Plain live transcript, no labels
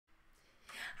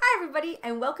Hi everybody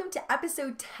and welcome to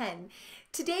episode 10.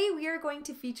 Today we are going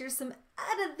to feature some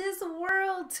out of this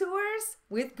world tours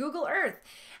with Google Earth.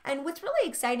 And what's really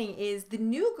exciting is the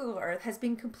new Google Earth has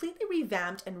been completely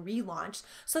revamped and relaunched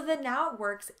so that now it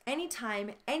works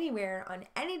anytime, anywhere, on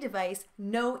any device,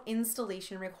 no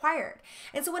installation required.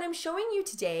 And so what I'm showing you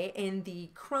today in the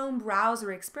Chrome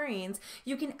browser experience,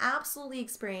 you can absolutely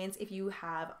experience if you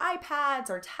have iPads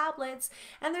or tablets,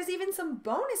 and there's even some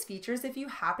bonus features if you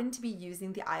happen to be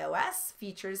using the iOS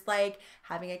features like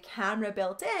having a camera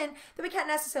built in that we can't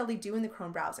necessarily do in the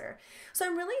Chrome browser. So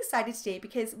I'm really excited today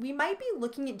because we might be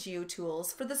looking at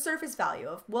GeoTools for the surface value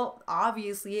of, well,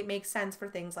 obviously it makes sense for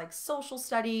things like social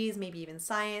studies, maybe even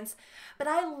science, but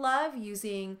I love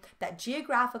using that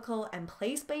geographical and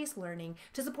place-based learning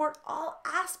to support all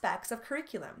aspects of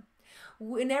curriculum.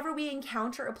 Whenever we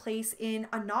encounter a place in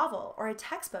a novel or a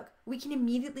textbook, we can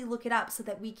immediately look it up so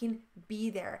that we can be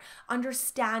there,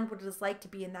 understand what it is like to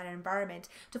be in that environment,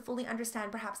 to fully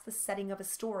understand perhaps the setting of a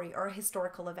story or a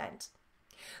historical event.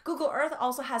 Google Earth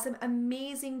also has some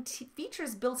amazing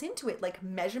features built into it, like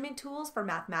measurement tools for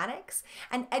mathematics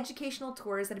and educational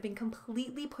tours that have been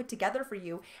completely put together for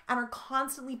you and are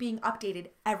constantly being updated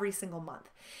every single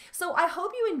month. So I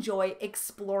hope you enjoy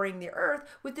exploring the Earth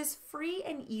with this free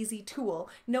and easy tool,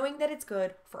 knowing that it's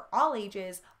good for all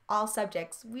ages, all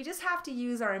subjects. We just have to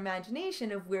use our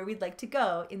imagination of where we'd like to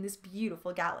go in this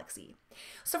beautiful galaxy.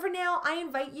 So for now, I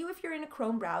invite you, if you're in a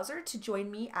Chrome browser, to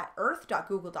join me at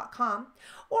earth.google.com,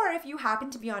 or if you happen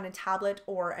to be on a tablet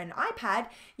or an iPad,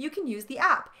 you can use the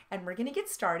app, and we're going to get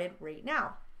started right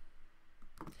now.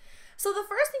 So the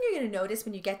first thing you're going to notice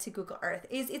when you get to Google Earth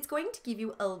is it's going to give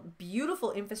you a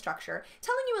beautiful infrastructure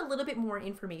telling you a little bit more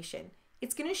information.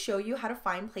 It's going to show you how to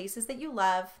find places that you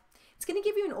love. It's going to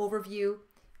give you an overview,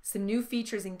 some new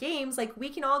features and games like we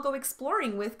can all go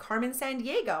exploring with Carmen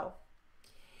Sandiego.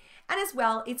 And as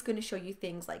well, it's going to show you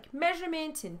things like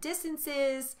measurement and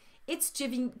distances. It's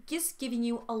just giving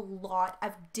you a lot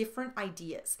of different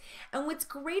ideas. And what's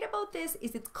great about this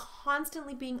is it's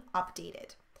constantly being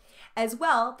updated. As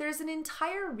well, there's an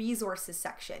entire resources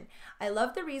section. I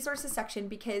love the resources section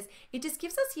because it just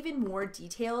gives us even more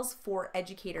details for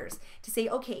educators to say,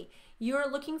 okay, you're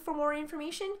looking for more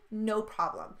information? No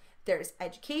problem. There's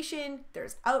education,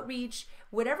 there's outreach,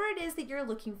 whatever it is that you're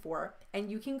looking for, and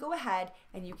you can go ahead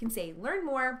and you can say, learn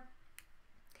more.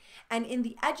 And in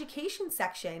the education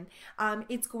section,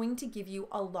 it's going to give you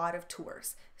a lot of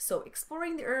tours. So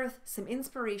exploring the Earth, some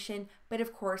inspiration, but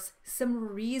of course, some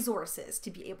resources to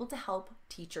be able to help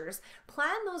teachers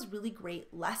plan those really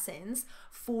great lessons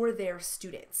for their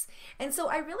students. And so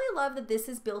I really love that this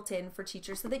is built in for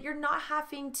teachers so that you're not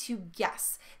having to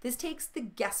guess. This takes the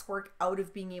guesswork out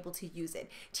of being able to use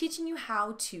it, teaching you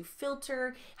how to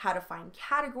filter, how to find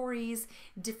categories,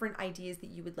 different ideas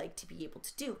that you would like to be able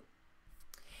to do.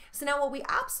 So now what we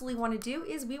absolutely want to do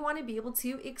is we want to be able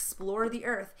to explore the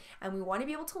Earth, and we want to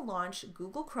be able to launch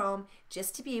Google Chrome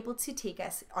just to be able to take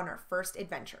us on our first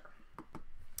adventure.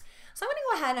 So I'm going to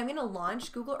go ahead and I'm going to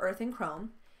launch Google Earth in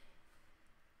Chrome.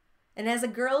 And as a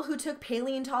girl who took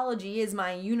paleontology as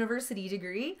my university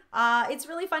degree, it's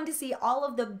really fun to see all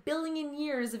of the billion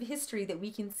years of history that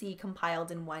we can see compiled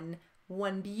in one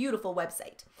beautiful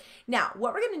website. Now,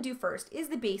 what we're going to do first is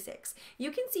the basics. You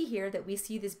can see here that we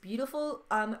see this beautiful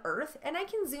Earth, and I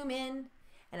can zoom in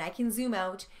and I can zoom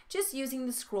out just using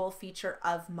the scroll feature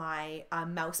of my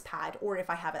mouse pad, or if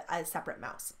I have a separate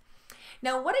mouse.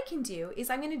 Now, what I can do is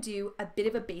I'm going to do a bit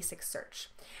of a basic search.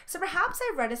 So perhaps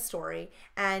I've read a story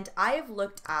and I have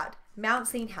looked at Mount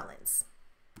St. Helens.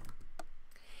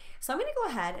 So I'm going to go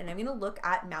ahead and I'm going to look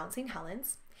at Mount St.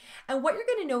 Helens. And what you're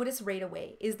going to notice right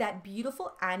away is that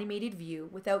beautiful animated view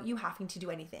without you having to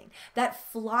do anything.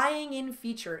 That flying in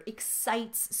feature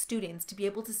excites students to be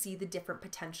able to see the different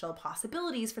potential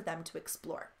possibilities for them to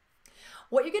explore.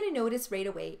 What you're going to notice right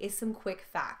away is some quick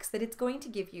facts that it's going to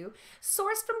give you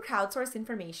sourced from crowdsourced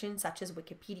information such as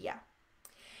Wikipedia.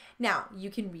 Now,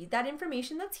 you can read that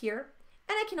information that's here,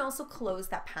 and I can also close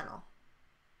that panel.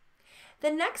 The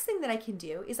next thing that I can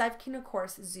do is I can, of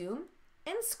course, zoom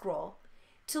and scroll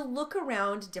to look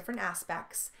around different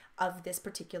aspects of this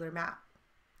particular map.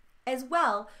 As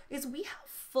well as we have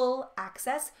full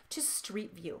access to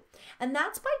Street View, and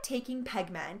that's by taking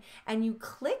Pegman and you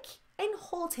click and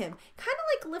hold him, kind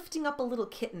of like lifting up a little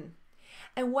kitten.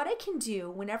 And what I can do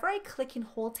whenever I click and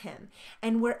hold him,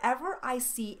 and wherever I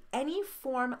see any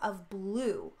form of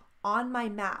blue on my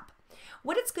map,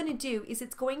 what it's going to do is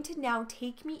it's going to now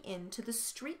take me into the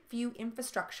Street View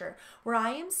infrastructure where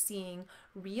I am seeing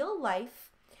real life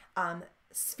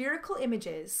spherical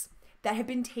images that have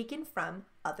been taken from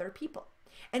other people.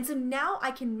 And so now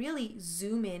I can really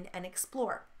zoom in and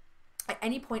explore. At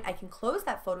any point I can close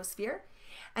that photosphere,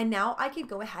 and now I could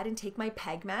go ahead and take my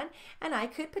Pegman and I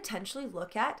could potentially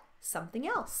look at something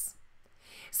else.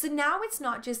 So now it's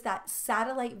not just that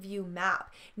satellite view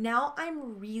map. Now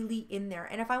I'm really in there.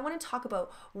 And if I want to talk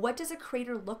about what does a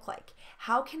crater look like?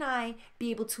 How can I be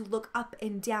able to look up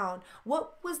and down?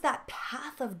 What was that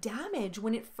path of damage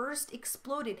when it first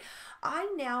exploded?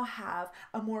 I now have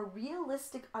a more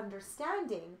realistic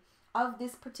understanding of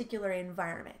this particular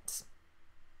environment.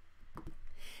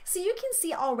 So you can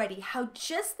see already how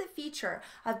just the feature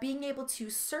of being able to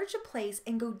search a place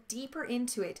and go deeper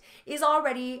into it is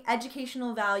already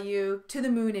educational value to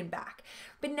the moon and back.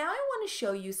 But now I want to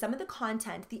show you some of the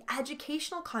content, the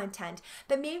educational content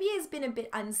that maybe has been a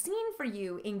bit unseen for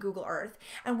you in Google Earth,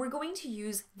 and we're going to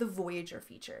use the Voyager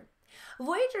feature.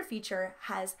 Voyager feature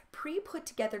has pre-put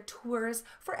together tours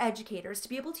for educators to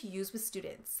be able to use with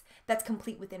students that's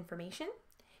complete with information,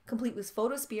 complete with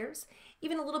photospheres,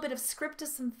 even a little bit of script to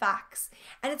some facts.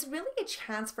 And it's really a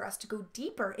chance for us to go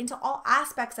deeper into all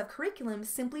aspects of curriculum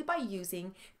simply by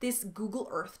using this Google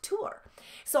Earth tour.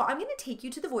 So I'm going to take you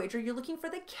to the Voyager. You're looking for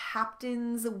the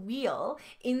captain's wheel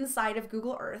inside of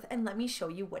Google Earth, and let me show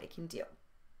you what it can do.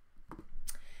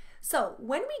 So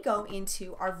when we go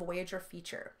into our Voyager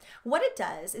feature, what it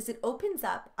does is it opens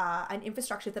up an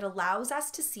infrastructure that allows us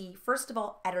to see, first of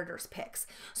all, editor's picks.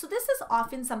 So this is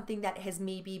often something that has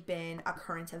maybe been a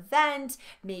current event,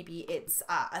 maybe it's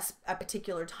a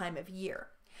particular time of year.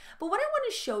 But what I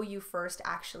want to show you first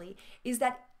actually is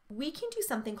that we can do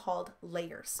something called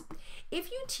layers. If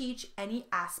you teach any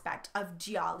aspect of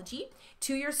geology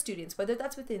to your students, whether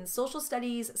that's within social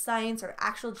studies, science, or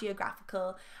actual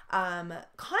geographical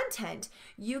content,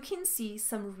 you can see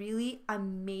some really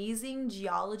amazing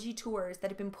geology tours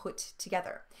that have been put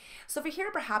together. So for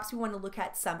here, perhaps we want to look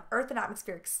at some earth and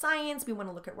atmospheric science, we want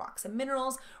to look at rocks and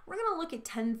minerals, we're going to look at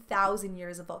 10,000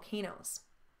 years of volcanoes.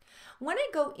 When I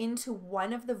go into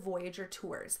one of the Voyager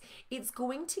tours, it's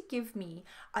going to give me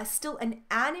still an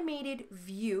animated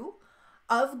view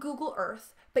of Google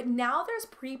Earth, but now there's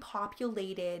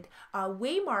pre-populated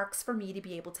waymarks for me to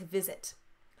be able to visit.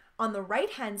 On the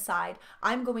right-hand side,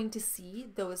 I'm going to see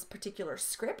those particular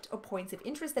script or points of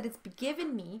interest that it's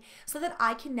given me so that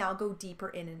I can now go deeper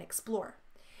in and explore.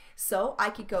 So I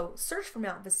could go search for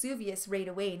Mount Vesuvius right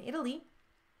away in Italy.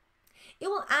 It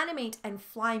will animate and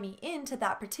fly me into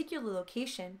that particular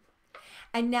location.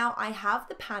 And now I have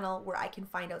the panel where I can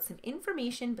find out some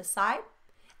information beside.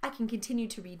 I can continue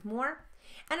to read more.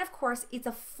 And of course, it's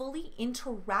a fully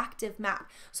interactive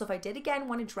map. So if I did again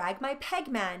want to drag my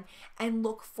Pegman and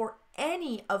look for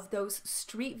any of those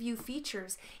street view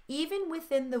features, even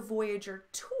within the Voyager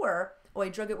tour, oh, I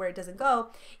drug it where it doesn't go,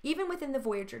 even within the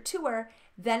Voyager tour,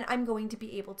 then I'm going to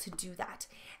be able to do that.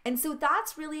 And so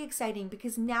that's really exciting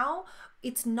because now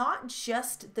it's not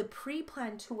just the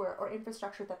pre-planned tour or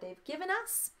infrastructure that they've given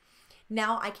us.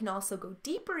 Now I can also go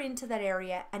deeper into that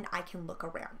area and I can look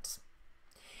around.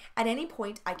 At any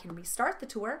point, I can restart the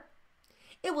tour.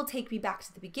 It will take me back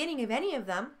to the beginning of any of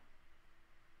them.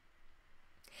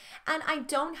 And I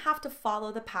don't have to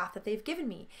follow the path that they've given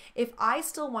me. If I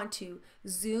still want to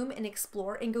zoom and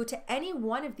explore and go to any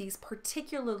one of these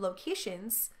particular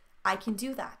locations, I can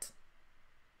do that.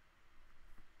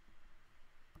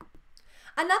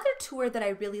 Another tour that I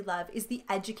really love is the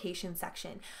education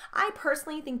section. I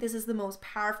personally think this is the most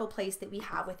powerful place that we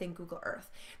have within Google Earth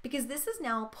because this is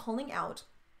now pulling out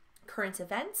current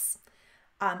events,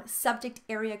 subject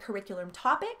area curriculum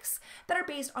topics that are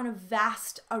based on a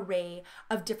vast array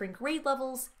of different grade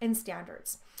levels and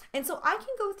standards. And so I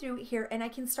can go through here and I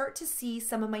can start to see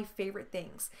some of my favorite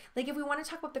things. Like if we want to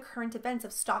talk about the current events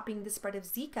of stopping the spread of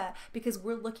Zika, because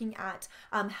we're looking at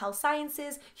health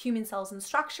sciences, human cells and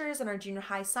structures, and our junior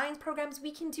high science programs,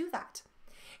 we can do that.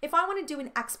 If I want to do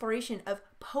an exploration of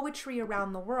poetry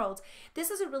around the world, this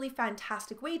is a really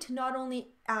fantastic way to not only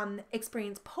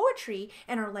experience poetry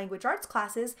in our language arts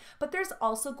classes, but there's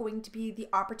also going to be the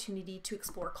opportunity to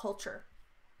explore culture.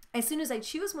 As soon as I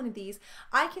choose one of these,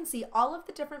 I can see all of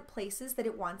the different places that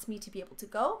it wants me to be able to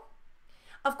go.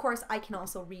 Of course, I can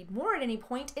also read more at any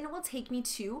point and it will take me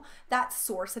to that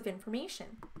source of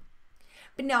information.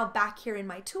 But now back here in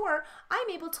my tour, I'm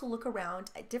able to look around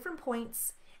at different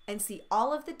points and see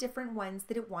all of the different ones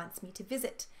that it wants me to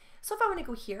visit. So if I want to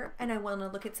go here and I want to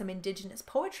look at some indigenous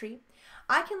poetry,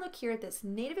 I can look here at this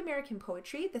Native American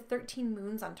poetry, the 13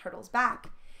 Moons on Turtle's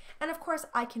Back. And of course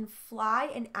I can fly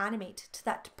and animate to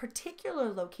that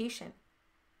particular location.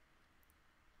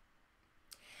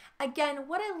 Again,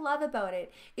 what I love about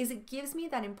it is it gives me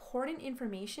that important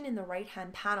information in the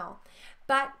right-hand panel,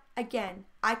 but again,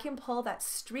 I can pull that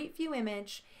street view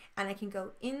image and I can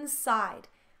go inside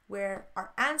where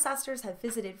our ancestors have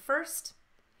visited first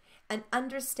and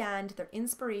understand their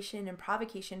inspiration and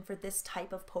provocation for this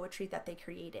type of poetry that they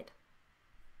created.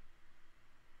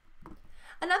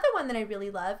 Another one that I really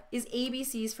love is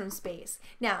ABCs from space.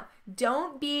 Now,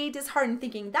 don't be disheartened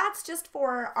thinking that's just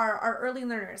for our early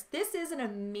learners. This is an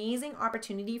amazing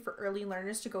opportunity for early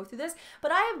learners to go through this,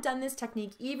 but I have done this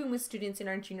technique even with students in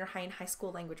our junior high and high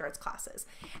school language arts classes.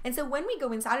 And so when we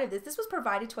go inside of this was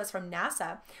provided to us from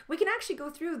NASA, we can actually go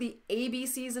through the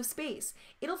ABCs of space.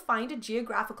 It'll find a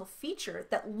geographical feature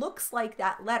that looks like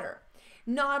that letter.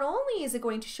 Not only is it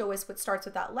going to show us what starts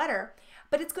with that letter,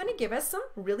 but it's going to give us some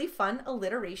really fun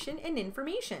alliteration and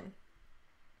information.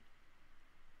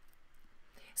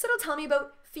 So it'll tell me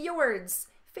about fjords,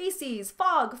 facies,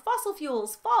 fog, fossil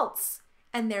fuels, faults,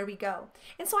 and there we go.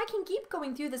 And so I can keep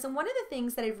going through this, and one of the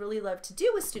things that I really love to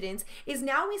do with students is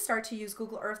now we start to use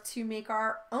Google Earth to make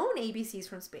our own ABCs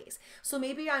from space. So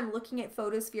maybe I'm looking at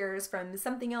photospheres from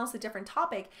something else, a different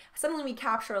topic, suddenly we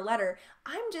capture a letter.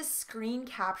 I'm just screen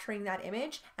capturing that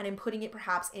image and I'm putting it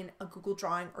perhaps in a Google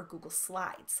Drawing or Google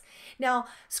Slides. Now,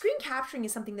 screen capturing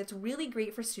is something that's really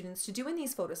great for students to do in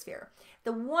these photosphere.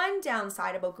 The one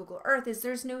downside about Google Earth is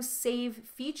there's no save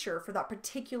feature for that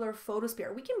particular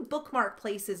photosphere. We can bookmark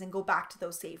places and go back to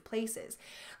those saved places.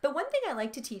 But one thing I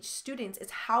like to teach students is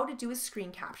how to do a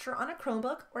screen capture on a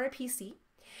Chromebook or a PC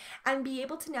and be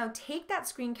able to now take that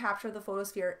screen capture of the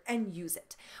photosphere and use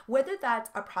it. Whether that's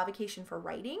a provocation for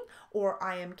writing, or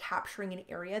I am capturing an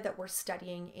area that we're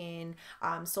studying in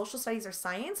social studies or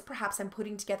science, perhaps I'm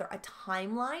putting together a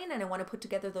timeline and I want to put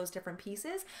together those different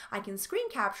pieces, I can screen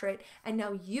capture it and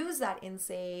now use that in,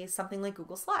 say, something like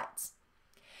Google Slides.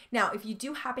 Now, if you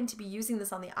do happen to be using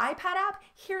this on the iPad app,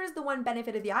 here's the one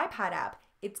benefit of the iPad app.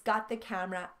 It's got the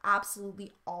camera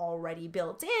absolutely already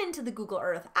built into the Google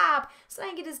Earth app, so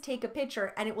I can just take a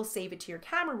picture and it will save it to your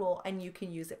camera roll and you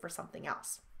can use it for something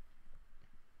else.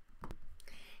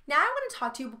 Now I want to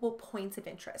talk to you about points of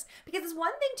interest, because it's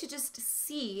one thing to just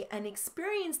see and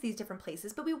experience these different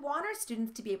places, but we want our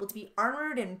students to be able to be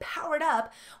armored and powered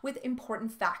up with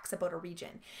important facts about a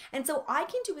region. And so I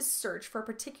can do a search for a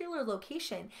particular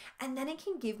location and then it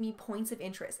can give me points of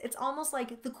interest. It's almost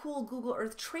like the cool Google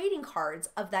Earth trading cards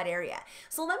of that area.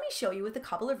 So let me show you with a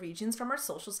couple of regions from our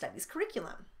social studies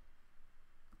curriculum.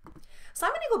 So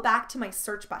I'm going to go back to my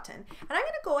search button and I'm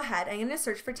going to go ahead and I'm going to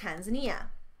search for Tanzania.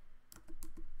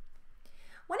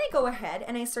 When I go ahead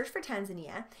and I search for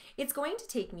Tanzania, it's going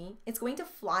to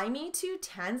fly me to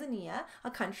Tanzania, a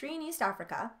country in East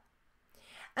Africa.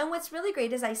 And what's really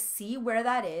great is I see where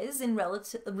that is in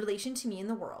relation to me in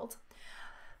the world.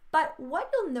 But what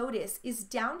you'll notice is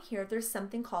down here, there's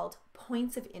something called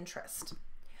points of interest.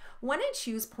 When I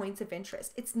choose points of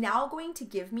interest, it's now going to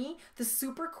give me the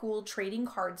super cool trading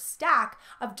card stack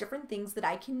of different things that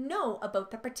I can know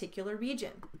about the particular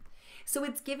region. So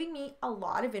it's giving me a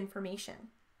lot of information.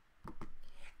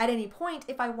 At any point,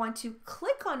 if I want to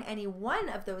click on any one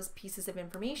of those pieces of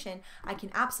information, I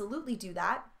can absolutely do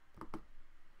that.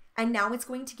 And now it's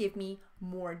going to give me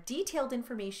more detailed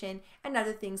information and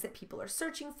other things that people are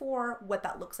searching for, what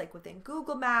that looks like within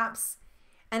Google Maps.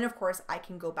 And of course, I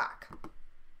can go back.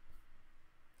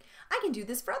 I can do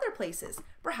this for other places.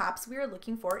 Perhaps we are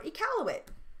looking for Iqaluit.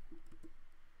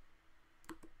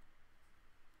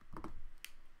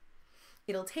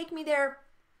 It'll take me there.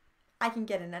 I can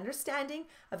get an understanding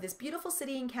of this beautiful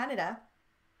city in Canada.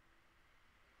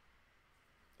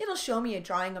 It'll show me a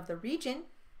drawing of the region.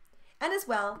 And as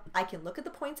well, I can look at the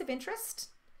points of interest.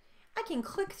 I can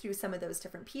click through some of those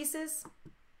different pieces.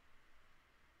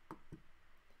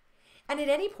 And at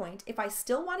any point, if I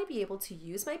still want to be able to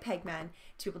use my Pegman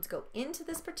to be able to go into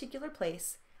this particular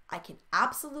place, I can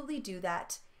absolutely do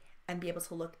that and be able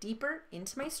to look deeper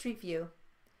into my street view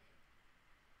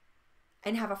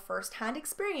and have a first-hand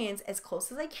experience as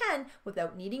close as I can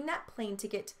without needing that plane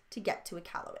ticket to get to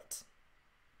Iqaluit.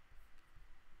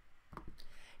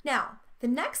 Now, the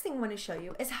next thing I want to show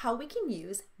you is how we can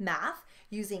use math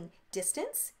using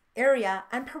distance, area,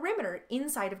 and perimeter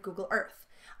inside of Google Earth.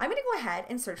 I'm going to go ahead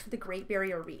and search for the Great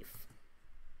Barrier Reef.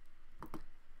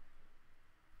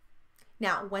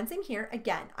 Now, once in here,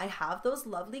 again, I have those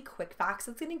lovely quick facts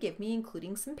it's going to give me,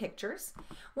 including some pictures.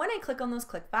 When I click on those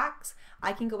quick facts,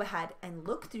 I can go ahead and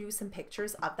look through some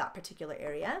pictures of that particular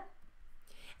area,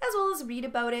 as well as read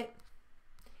about it,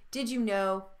 did you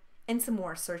know, and some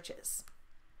more searches.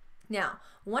 Now,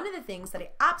 one of the things that I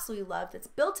absolutely love that's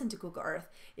built into Google Earth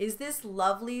is this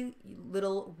lovely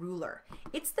little ruler.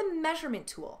 It's the measurement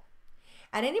tool.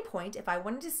 At any point, if I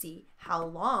wanted to see how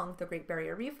long the Great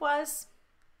Barrier Reef was,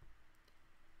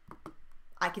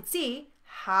 I could see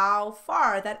how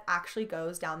far that actually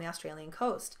goes down the Australian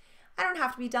coast. I don't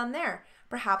have to be done there.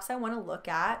 Perhaps I want to look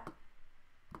at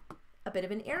a bit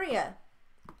of an area.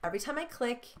 Every time I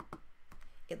click,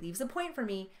 it leaves a point for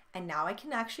me, and now I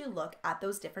can actually look at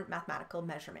those different mathematical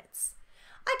measurements.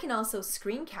 I can also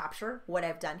screen capture what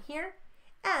I've done here,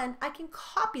 and I can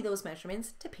copy those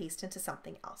measurements to paste into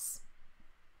something else.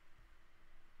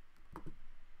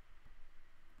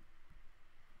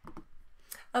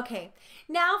 Okay,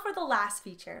 now for the last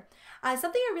feature.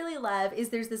 Something I really love is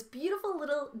there's this beautiful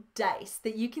little dice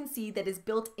that you can see that is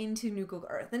built into new Google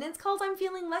Earth, and it's called I'm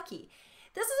Feeling Lucky.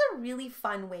 This is a really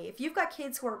fun way. If you've got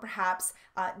kids who are perhaps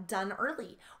done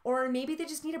early, or maybe they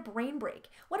just need a brain break,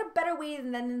 what a better way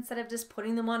than instead of just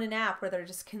putting them on an app where they're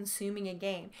just consuming a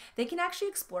game, they can actually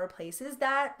explore places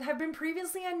that have been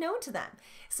previously unknown to them.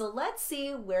 So let's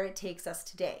see where it takes us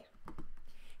today.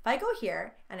 If I go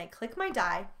here and I click my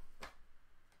die,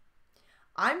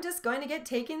 I'm just going to get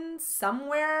taken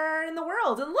somewhere in the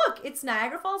world. And look, it's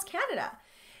Niagara Falls, Canada.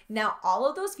 Now, all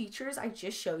of those features I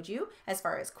just showed you, as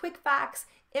far as quick facts,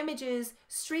 images,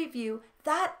 street view,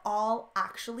 that all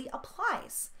actually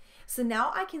applies. So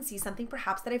now I can see something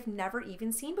perhaps that I've never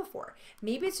even seen before.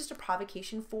 Maybe it's just a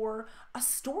provocation for a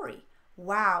story.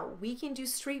 Wow, we can do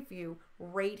street view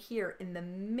right here in the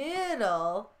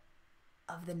middle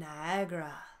of the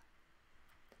Niagara.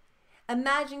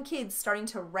 Imagine kids starting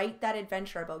to write that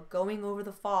adventure about going over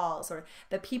the falls or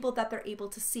the people that they're able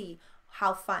to see.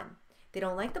 How fun. They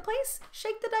don't like the place?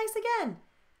 Shake the dice again.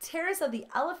 Terrace of the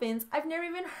Elephants, I've never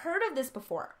even heard of this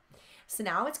before. So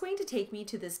now it's going to take me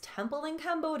to this temple in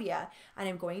Cambodia, and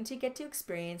I'm going to get to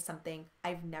experience something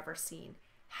I've never seen.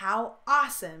 How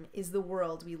awesome is the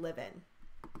world we live in?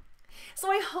 So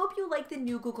I hope you like the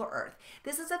new Google Earth.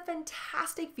 This is a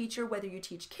fantastic feature whether you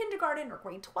teach kindergarten or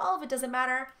grade 12, it doesn't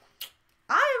matter.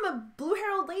 I am a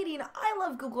blue-haired old lady and I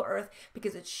love Google Earth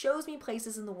because it shows me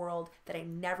places in the world that I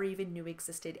never even knew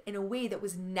existed in a way that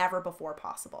was never before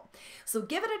possible. So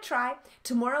give it a try.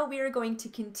 Tomorrow we are going to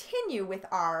continue with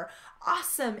our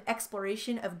awesome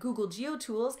exploration of Google Geo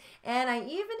tools, and I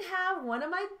even have one of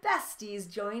my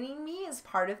besties joining me as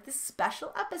part of this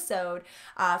special episode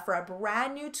for a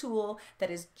brand new tool that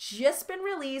has just been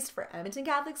released for Edmonton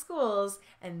Catholic Schools,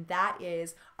 and that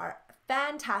is our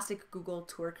fantastic Google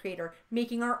Tour Creator,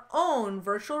 making our own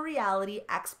virtual reality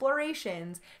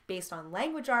explorations based on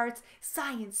language arts,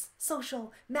 science,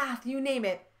 social, math, you name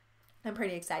it. I'm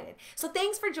pretty excited. So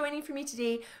thanks for joining for me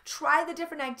today. Try the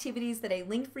different activities that I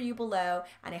linked for you below,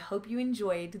 and I hope you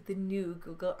enjoyed the new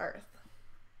Google Earth.